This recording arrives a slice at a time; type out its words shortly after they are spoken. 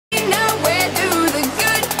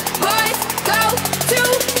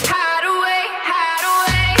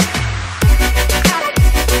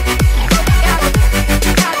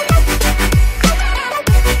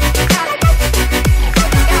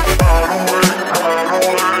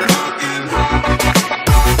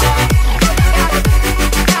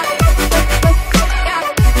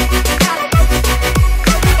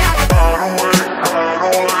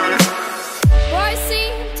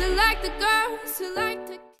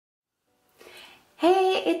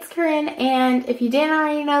Hey, it's Corinne, and if you didn't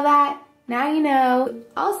already know that, now you know.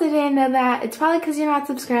 Also didn't know that, it's probably because you're not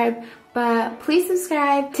subscribed, but please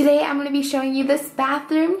subscribe. Today I'm going to be showing you this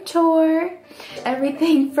bathroom tour.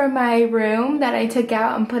 Everything from my room that I took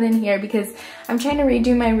out and put in here because I'm trying to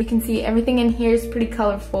redo my room. You can see everything in here is pretty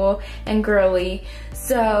colorful and girly.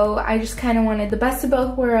 So I just kind of wanted the best of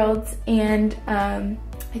both worlds, and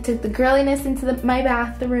I took the girliness into my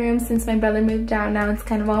bathroom since my brother moved out. Now it's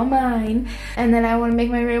kind of all mine. And then I want to make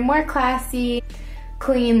my room more classy,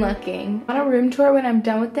 clean looking. On a room tour when I'm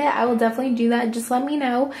done with it, I will definitely do that. Just let me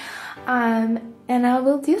know. And I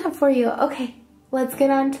will do that for you. Okay, let's get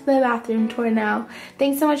on to the bathroom tour now.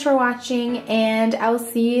 Thanks so much for watching, and I will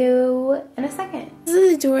see you in a second. This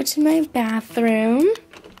is the door to my bathroom.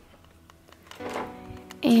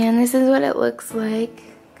 And this is what it looks like,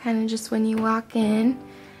 kind of just when you walk in.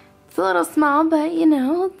 It's a little small, but you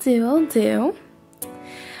know, it'll do.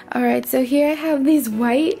 Alright, so here I have these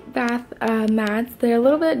white bath mats. They're a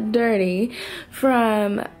little bit dirty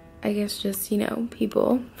from, I guess, just, you know,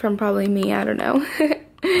 people, from probably me, I don't know.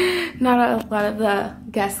 Not a lot of the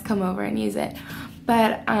guests come over and use it.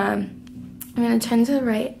 But I'm going to turn to the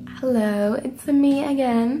right. Hello, it's me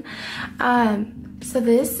again. So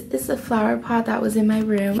this is the flower pot that was in my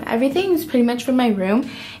room. Everything is pretty much from my room,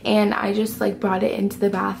 and I just like brought it into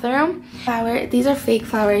the bathroom. These are fake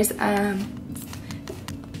flowers.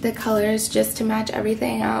 The colors just to match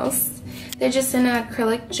everything else. They're just in an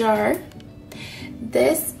acrylic jar.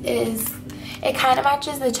 This is, it kind of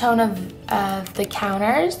matches the tone of the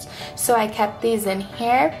counters, so I kept these in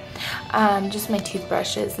here. Just my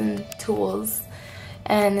toothbrushes and tools.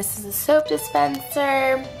 And this is a soap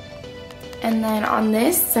dispenser. And then on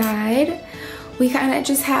this side, we kind of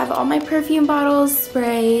just have all my perfume bottles,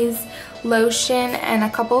 sprays, lotion, and a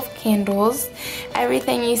couple of candles.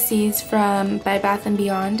 Everything you see is from Bed Bath &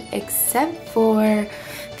 Beyond except for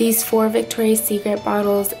these 4 Victoria's Secret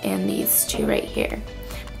bottles and these 2 right here.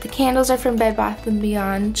 The candles are from Bed Bath &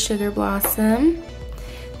 Beyond Sugar Blossom.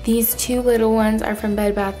 These 2 little ones are from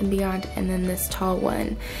Bed Bath & Beyond, and then this tall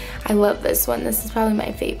one. I love this one. This is probably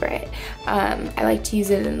my favorite. I like to use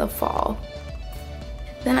it in the fall.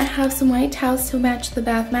 Then I have some white towels to match the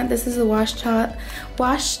bath mat. This is a wash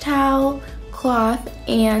towel cloth,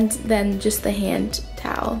 and then just the hand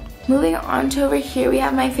towel. Moving on to over here, we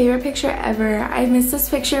have my favorite picture ever. I missed this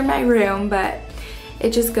picture in my room, but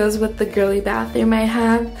it just goes with the girly bathroom I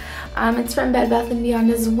have. It's from Bed Bath &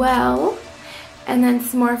 Beyond as well. And then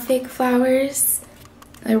some more fake flowers.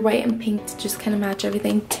 They're white and pink to just kind of match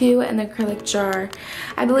everything too, and the acrylic jar.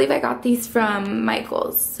 I believe I got these from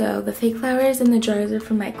Michael's. So the fake flowers and the jars are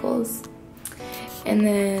from Michael's. And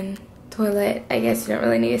then toilet, I guess you don't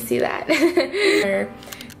really need to see that. Or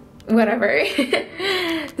whatever.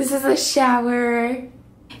 This is a shower.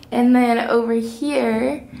 And then over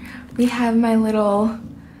here, we have my little,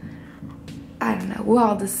 I don't know,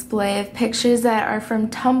 wall display of pictures that are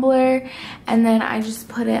from Tumblr, and then I just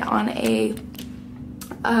put it on a,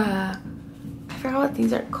 I forgot what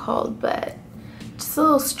these are called, but just a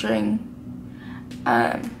little string,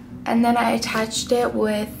 and then I attached it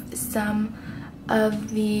with some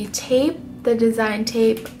of the tape, the design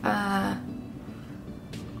tape, yeah.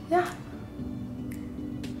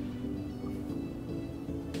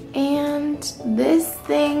 And this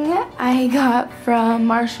thing I got from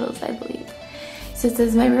Marshall's, I believe. So it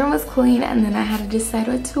says my room was clean, and then I had to decide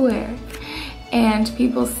what to wear. And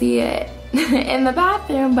people see it in the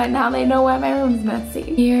bathroom, but now they know why my room's messy.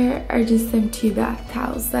 Here are just some 2 bath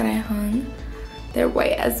towels that I hung. They're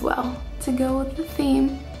white as well to go with the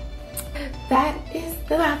theme. That is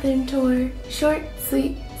the bathroom tour. Short,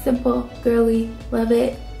 sweet, simple, girly, love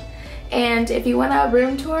it. And if you want a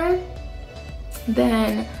room tour,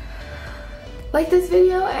 then like this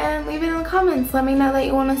video and leave it in the comments. Let me know that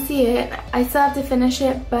you want to see it. I still have to finish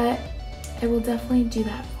it, but I will definitely do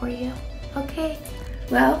that for you. Okay,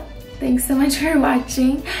 well, thanks so much for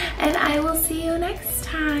watching, and I will see you next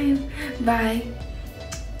time. Bye.